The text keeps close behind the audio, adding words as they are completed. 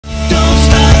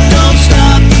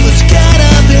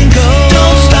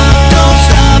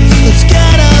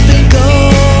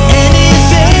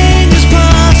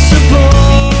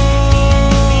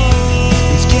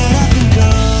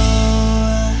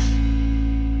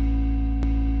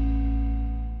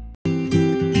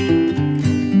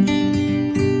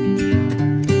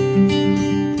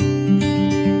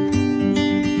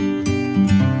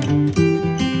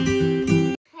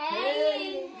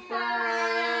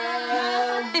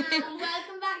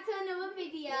Welcome back to another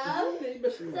video.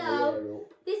 So,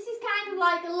 this is kind of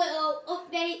like a little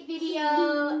update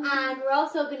video, and we're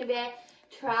also going to be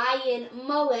trying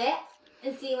Mullet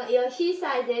and seeing what your shoe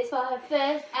size is for her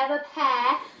first ever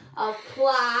pair of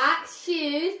Clark's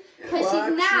shoes, because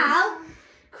she's now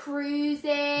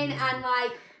cruising and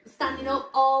like standing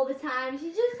up all the time.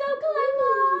 She's just so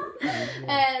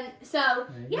clever. So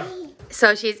yeah.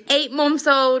 So she's 8 months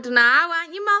old now,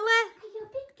 aren't you, Molly?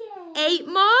 8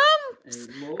 months.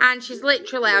 And she's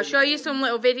literally, I'll show you some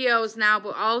little videos now,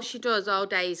 but all she does all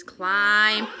day is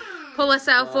climb, pull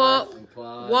herself up,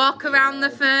 walk around the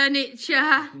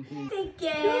furniture. Big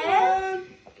girl.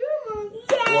 Come on.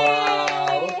 Yay!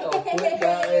 Wow, look how quick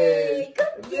that is.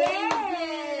 Good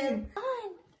girl.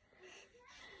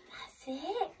 That's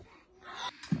it.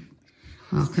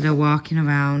 Look at her walking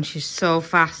around. She's so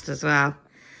fast as well.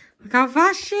 Look how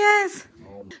fast she is.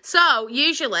 So,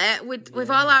 usually, with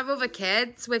all our other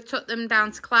kids, we've took them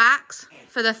down to Clark's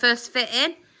for the first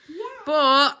fitting. Yeah.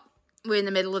 But we're in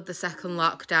the middle of the second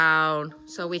lockdown,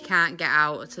 so we can't get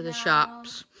out to the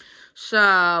shops.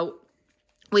 So,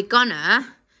 we've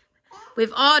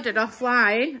ordered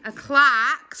offline a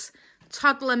Clark's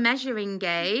toddler measuring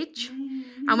gauge.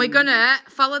 And we're going to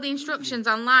follow the instructions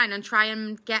online and try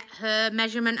and get her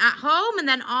measurement at home and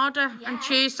then order and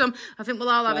choose some. I think we'll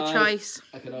all have a choice.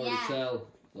 I can already tell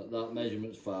that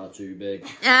measurement's far too big.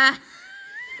 Yeah.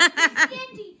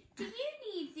 Do you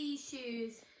need these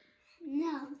shoes?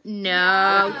 No.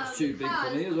 No. It's too big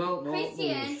for me as well. No,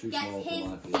 Christian gets his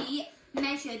feet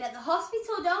measured at the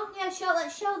hospital, don't you?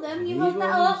 Let's show them. You hold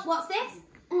that up. What's this?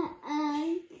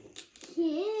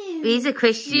 Cute. These are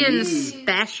Christian's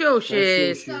special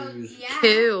shoes. So, yeah.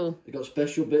 Cool. They got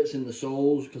special bits in the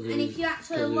soles because and if you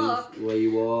actually look, the way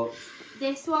you walk.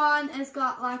 This one has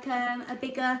got like a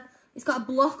bigger. It's got a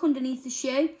block underneath the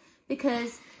shoe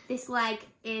because this leg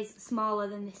is smaller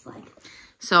than this leg.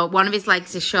 So one of his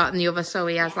legs is shorter than the other, so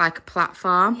he has like a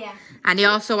platform. Yeah. And he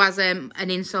also has an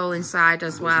insole inside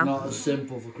as well. It's not as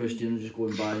simple for Christian as just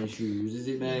going buying shoes, is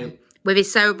it, mate? With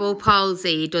his cerebral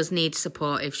palsy, he does need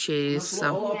supportive shoes. So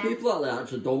a lot of people out there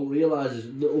actually don't realise there's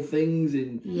little things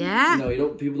in. Yeah. You know,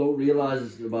 people don't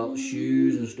realise about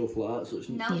shoes and stuff like that. So it's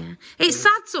it's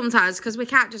sad sometimes because we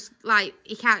can't just like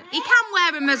he can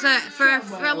wear them as for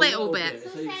a little bit. So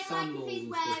say like if he's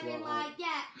wearing like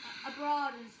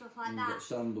abroad and stuff like that.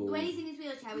 When he's in his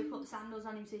wheelchair, we put sandals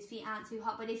on him so his feet aren't too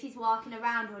hot. But if he's walking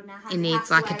around or now, he needs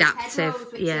like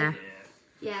adaptive. Yeah.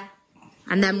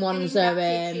 And then ones are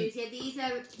these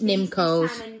are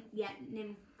Nimcos.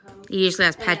 Nimcos. He usually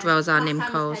has Pedros or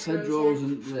Nimcos. Pedros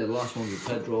and the last ones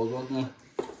were Pedros, weren't they?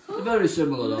 They're very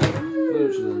similar though,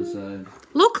 virtually the same.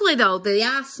 Luckily though, they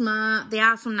are smart. They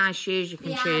are some nice shoes you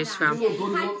can choose from.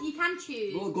 You can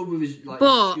choose. They're good with his, like,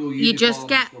 but you just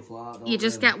get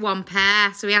one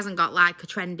pair. So he hasn't got like a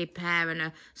trendy pair and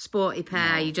a sporty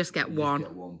pair. You just get one. You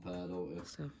just get one pair, don't you?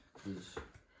 So.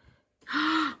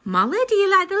 Molly, do you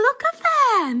like the look of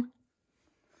them?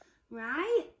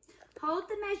 Right. Hold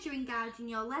the measuring gauge in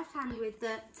your left hand with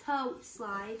the toe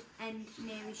slide and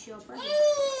nearest your breast.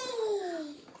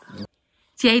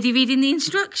 JD reading the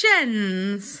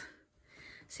instructions.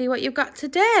 See what you've got to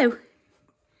do.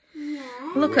 Yeah.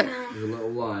 Look at. There's a little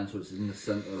line, so it's in the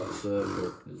centre of that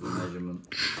circle is the measurement.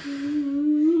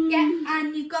 Yeah,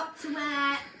 and you've got to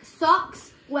wear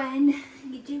socks when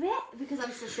you do it, because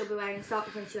obviously she'll be wearing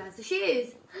socks when she wears the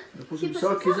shoes. Put some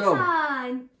socks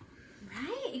on.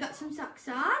 Right, you got some socks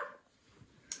on.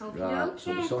 Right,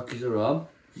 so the sockies are on.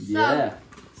 Yeah,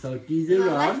 sockies are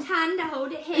on. Left hand, I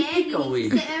hold it here. You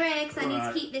need to sit her in because I need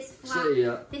to keep this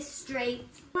flat, this straight.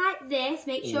 Like this,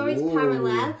 make sure it's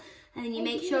parallel. And then you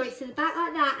make sure it's to the back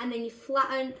like that. And then you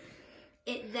flatten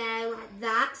it there like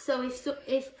that. So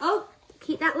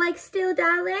keep that leg still,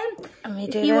 darling.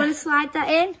 If you want to slide that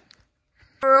in.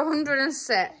 For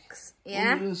 106, yeah?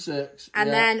 106, And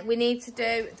then we need to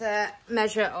do the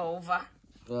measure over.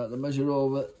 Right, the measure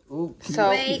over. Oh, so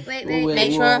wait.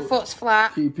 Make sure her foot's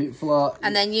flat. Keep it flat.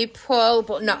 And then you pull,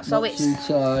 but not so it's too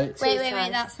tight.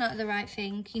 Wait. That's not the right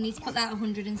thing. You need to put that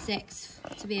 106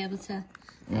 to be able to.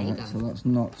 There you go. So that's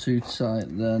not too tight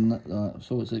then.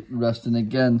 So it's resting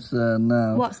against there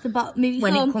now. What's the bottom?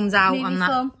 When it comes out on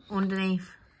that underneath.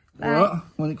 What?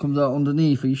 When it comes out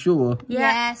underneath? Are you sure?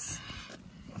 Yes.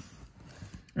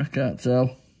 I can't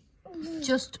tell.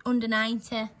 Just under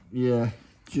 90. Yeah,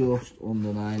 just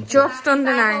under 90. Just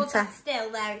under 90. Hold that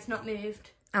still there, it's not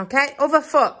moved. Okay, other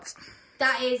foot.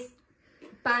 That is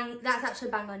bang, that's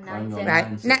actually bang on 90.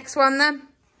 Right, next one then.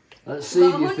 Let's see.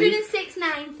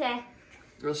 106.90.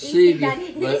 Let's see.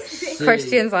 Let's see.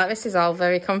 Christian's like, this is all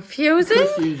very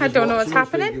confusing. I don't know what's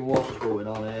happening. What's going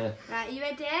on here? Right, you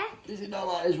ready? Is it not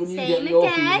like this when you get your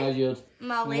feet measured?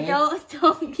 Molly,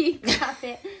 don't keep at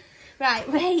it. Right,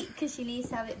 wait, because she needs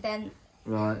to have it bent.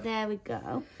 Right. There we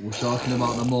go. We're talking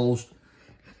about the most...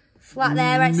 Flat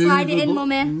there, right, slide it in,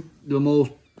 mummy. The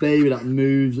most baby that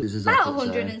moves. This is about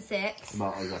 106.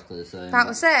 About exactly the same. About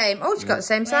the same. Oh, she's got the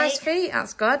same size feet.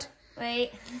 That's good.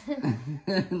 Wait.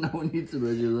 No one needs to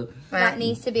measure that. That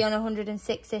needs to be on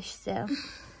 106-ish still.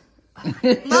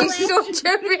 She's such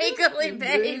a wriggly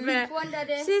baby. Go on,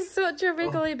 Daddy. She's such a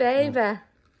wriggly baby.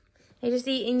 You're just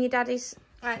eating your daddy's...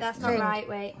 Right, that's not right.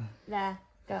 Wait. There.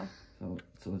 Go.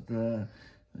 So there.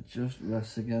 Just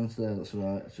rest against there. That's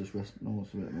right. Just rest. No,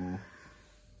 it's a bit more.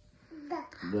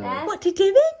 There. What are you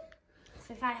doing?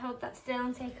 So if I hold that still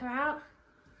and take her out.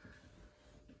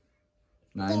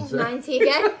 90. 90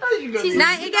 again. She's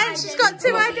 90 again. She's got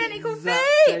two identical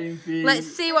feet. Let's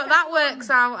see what that works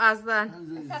out as then.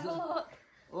 Let's have a look.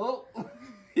 Oh.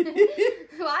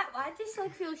 Why did this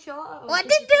leg feel short? What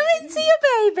did you doing to you,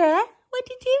 baby? What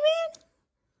did you doing?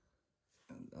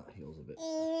 That heels a bit.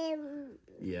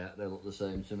 Yeah, they look the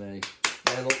same to me.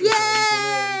 They look the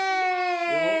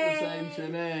same to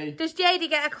me. Does JD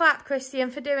get a clap, Christian,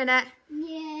 for doing it?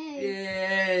 Yay.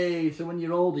 Yay! So when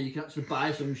you're older, you can actually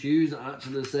buy some shoes that are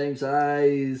actually the same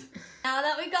size. Now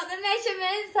that we've got the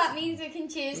measurements, that means we can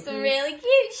choose some really cute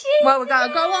shoes. Well, we've got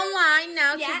to go online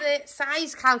now to Yeah. the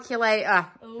size calculator.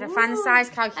 The fan size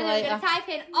And then we're calculator. going to type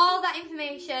in all that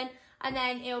information, and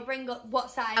then it'll bring up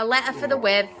what size. A letter for the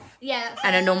width Yeah, that's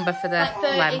and a number for the like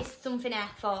 30 length. something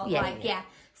F or Yeah. like, yeah.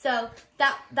 So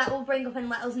that will bring up and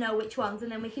let us know which ones,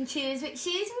 and then we can choose which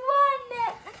shoes we want.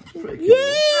 Pretty cool.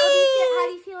 Yay! How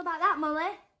do you feel about that,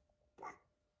 Molly?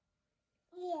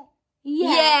 Yeah.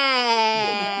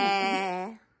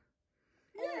 Yeah.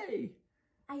 Yay!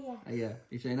 Oh, yeah. Yeah,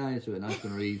 you say no to it, and I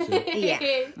can read it. Yeah.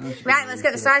 Nice Right, let's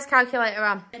get the size calculator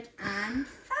on. And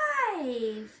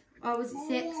 5. Or was it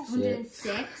 6?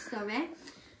 106, sorry.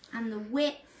 And the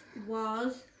width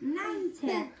was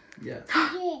 90. Yeah.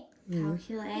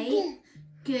 Calculate.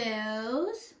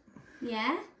 Girls.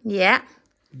 Yeah. Yeah.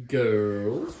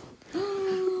 Girls.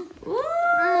 Ooh,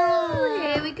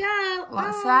 here we go.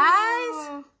 What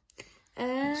size?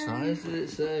 What size did it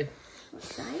say? What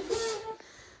size is it?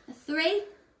 A 3.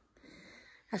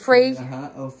 A free.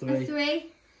 Oh, A 3.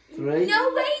 3. 3.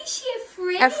 No way, is she a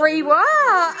 3? A free what?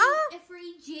 Oh. A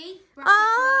 3G.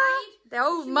 Oh.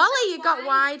 Oh, She Molly, was you got wide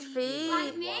wide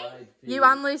Like feet. me. You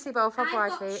and Lucy both have I've wide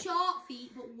got feet. short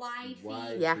feet, but wide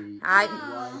feet. Yeah, feet.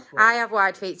 Oh. I have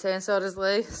wide feet too, and so does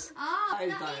Luce. Oh, That is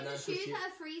that fine, means the that's shoes what that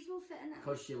are freeze will fit in that.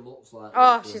 Because she looks like...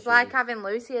 Oh, this, she's doesn't like she? having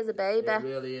Lucy as a baby. It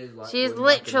really is like... She's going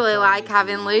back in literally time like machine.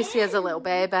 having Lucy as a little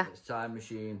baby. It's time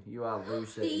machine. You are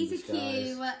Lucy. These in are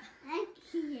disguise.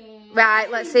 cute.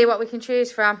 Right, let's see what we can choose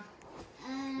from.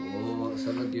 Oh, let's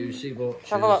have a goosey butchers. Let's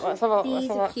have a look, let's have a look, let's These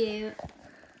have a are look. cute.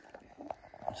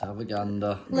 Let's have a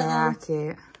gander. They are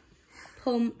cute.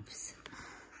 Pumps.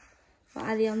 What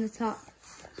are they on the top?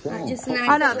 Like just Plump. nice.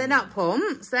 Oh no, they're not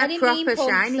pumps. They're I didn't mean proper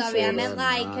pumps, shiny sorry. I shoes. meant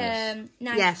like Nice.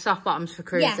 nice. Yeah, soft bottoms for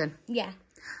Yeah, cruising. yeah.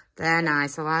 They're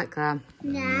nice, I like them.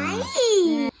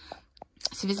 Nice.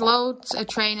 So there's loads of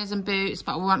trainers and boots,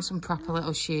 but we want some proper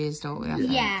little shoes, don't we? I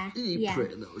think? Yeah. You need Yeah.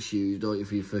 pretty little shoes, don't you,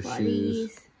 for your first What are shoes?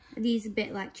 these? Are these a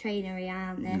bit like trainery,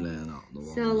 aren't they? They're not the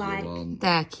ones So, you like- want.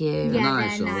 They're cute. Yeah,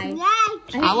 nice, they're though. nice.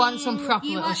 I want some proper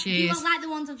You little want, shoes. You want like the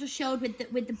ones I just showed with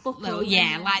the buckle. Little,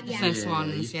 yeah, like the first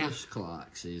ones, your yeah. first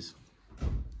Clarkses.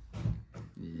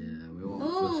 Yeah, we want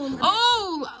Oh, first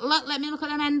Oh, let me look at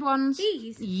them end ones.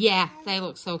 these. Yeah, they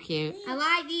look so cute. I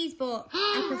like these, but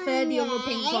I prefer the other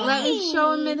pink ones. Let me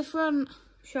show me the front.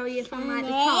 Show you from like the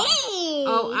top.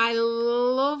 Oh, I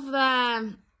love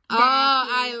them. Oh,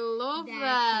 I love They're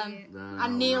them. cute. They're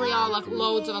And nearly all of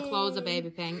loads of her clothes are baby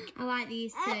pink. I like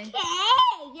these too.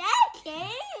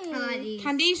 I like these.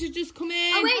 Candice has just come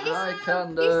in. Oh wait, Hi,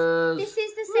 Candace. this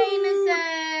is the same as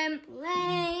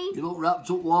You look wrapped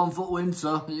up warm for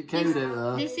winter. You carried it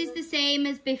there. this is the same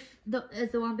as the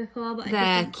one before, but a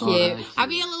They're different cute. colour. I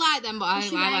really like them, but I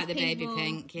She like wears the pink baby one.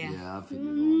 pink. Yeah. Yeah, I think the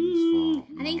one's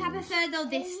I think I prefer though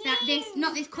this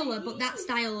not this colour, but that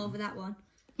style over that one.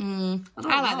 I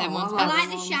like them ones. I like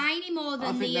the shiny more I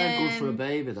than think the. they're good for a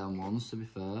baby, them ones, to be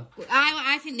fair.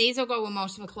 I think these will go with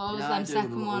most of the clothes. Yeah, I them do,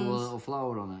 second with a ones. little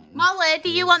flower on it. Molly, do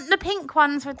you want the pink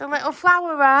ones with the little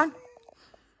flower on?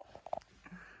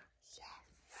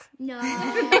 No.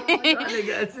 Trying to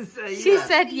get her to say She yes.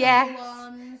 said yes.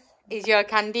 Ones. Is your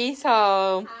Candice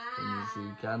home? Can you see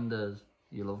Candace?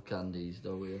 You love candies,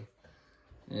 don't you?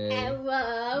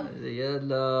 Hello.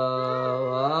 Hello.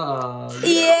 Oh,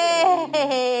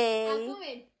 Yay! I'm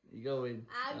going. you going?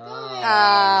 I'm going. So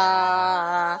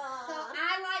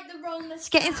I like the roller. She's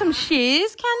getting some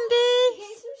shoes, Candy.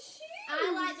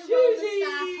 I like the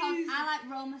I like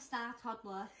Roma Star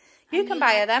toddler. You can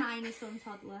buy her them. Tiny son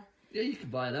toddler. Yeah, you can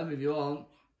buy them if you want.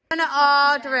 I'm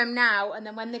gonna order them now, and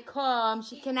then when they come,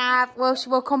 she can have. Well, she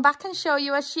will come back and show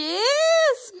you her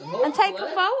shoes and take a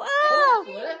photo.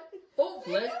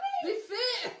 Hopefully, they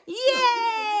fit.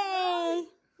 Yay!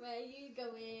 Where are you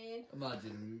going?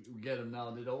 Imagine we get them now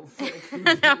and they don't fit.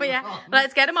 Oh yeah,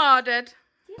 let's get them ordered.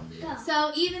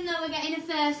 So even though we're getting a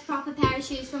first proper pair of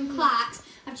shoes from Clark's,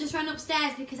 I've just run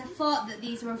upstairs because I thought that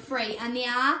these were free, and they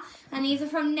are. And these are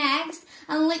from Next,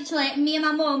 and literally me and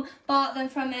my mum bought them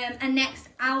from a Next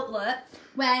outlet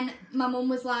when my mum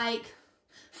was like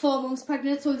 4 months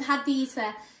pregnant. So we've had these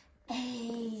for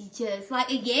ages, like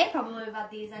a year probably. We've had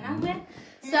these in, haven't we?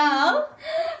 So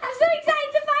I'm so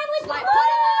excited to finally put them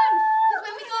on. Because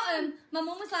when we got them, my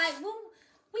mum was like, well,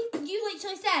 you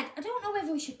literally said, I don't know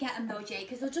whether we should get them though, Jay,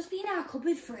 because they'll just be in our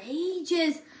cupboard for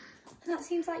ages. And that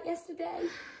seems like yesterday.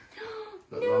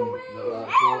 No way.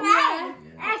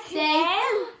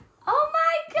 Oh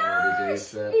my gosh.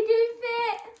 They do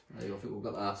fit. I think we've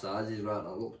got our sizes right.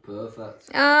 That looks perfect.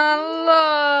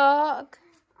 Oh look.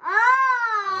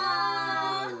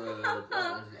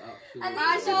 And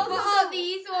then she's got all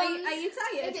these ones. Are you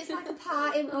tired? It's like a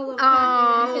party or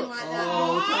anything like that.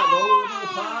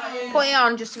 Oh, Put it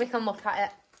on just so we can look at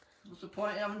it. What's the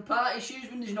point in having party shoes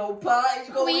when there's no parties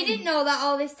going? We didn't know that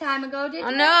all this time ago, did we?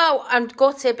 I know. I'm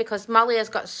gutted because Molly has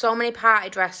got so many party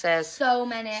dresses. So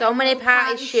many. So many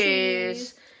party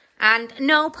shoes. And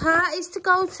no parties to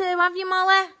go to, have you,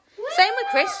 Molly? Same with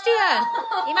Christian.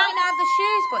 He might not have the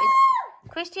shoes, but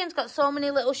Christian's got so many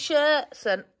little shirts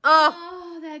and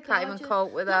they're can't even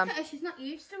cope with them. Look at her, she's not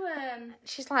used to them.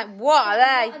 She's like, what are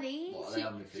they? What are these? What are they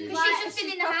having for you? Because she's just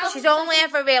been in the house. She's only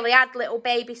ever really had little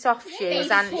baby soft shoes,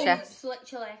 hasn't she? Pumps,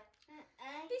 literally.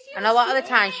 And a lot of the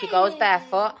time she goes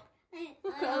barefoot.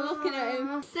 Look at her looking at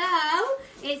him. So,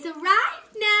 it's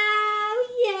arrived now.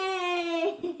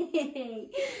 Yay!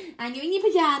 And you're in your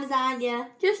pyjamas, aren't you?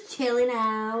 Just chilling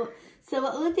out. So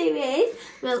what we'll do is,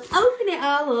 we'll open it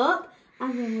all up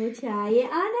and then we'll try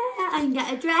it on her and get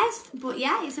her dressed. But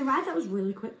yeah, it's arrived. That was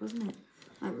really quick, wasn't it?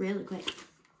 Like, really quick.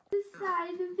 The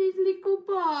size of this little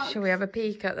box. Shall we have a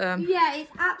peek at them? Yeah,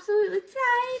 it's absolutely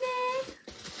tiny.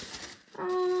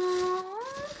 Oh.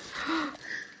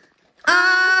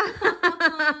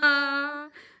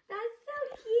 That's so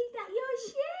cute. That's your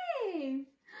shoe.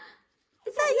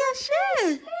 Is that your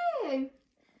shoe? Shoe.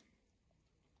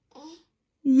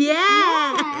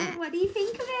 Yeah. What do you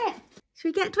think of it? Should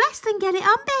we get dressed and get it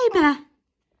on,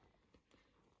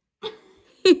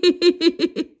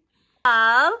 baby?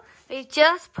 Oh, we've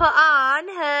just put on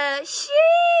her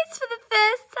shoes for the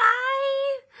first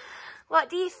time. What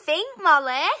do you think,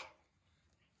 Molly?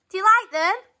 Do you like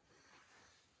them?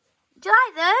 Do you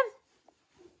like them?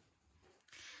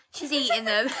 She's eating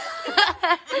them.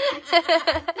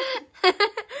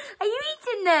 Are you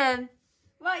eating them?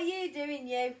 What are you doing,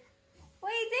 you?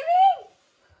 What are you doing?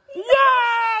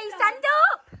 Yay! Stand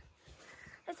up.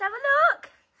 Let's have a look.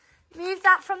 Move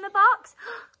that from the box.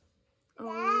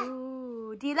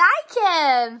 Ooh, do you like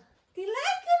him? Do you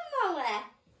like them, Molly?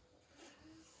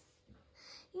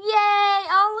 Yay!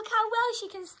 Oh, look how well she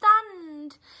can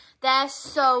stand. They're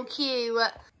so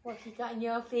cute. What's you got in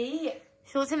your feet?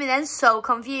 She looked at me then so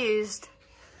confused.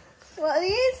 What are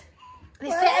these? They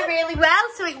fit her really well,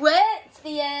 so it worked.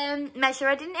 The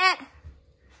measurer, didn't it?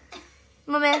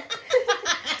 Mummy.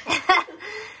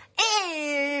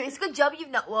 Ew, it's a good job you've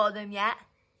not worn them yet.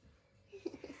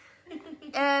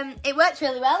 It works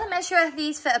really well. The measurer,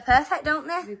 these fit her perfect, don't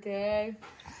they? They do.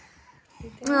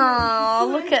 Oh,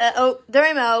 look at it. Oh, the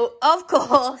remote, of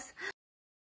course.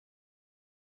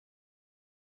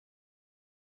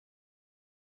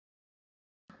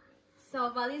 So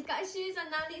Molly's got her shoes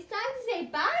on now and it's time to say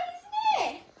bye,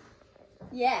 isn't it?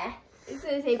 Yeah. It's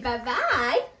going to say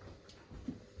bye-bye.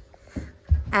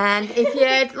 And if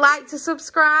you'd like to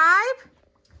subscribe.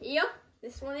 Yep.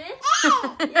 This one is. Yeah.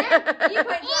 You put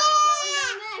that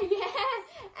one there.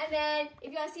 Yeah. And then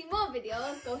if you want to see more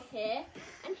videos, go here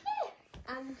and here.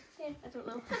 And here. I don't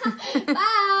know.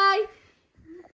 Bye.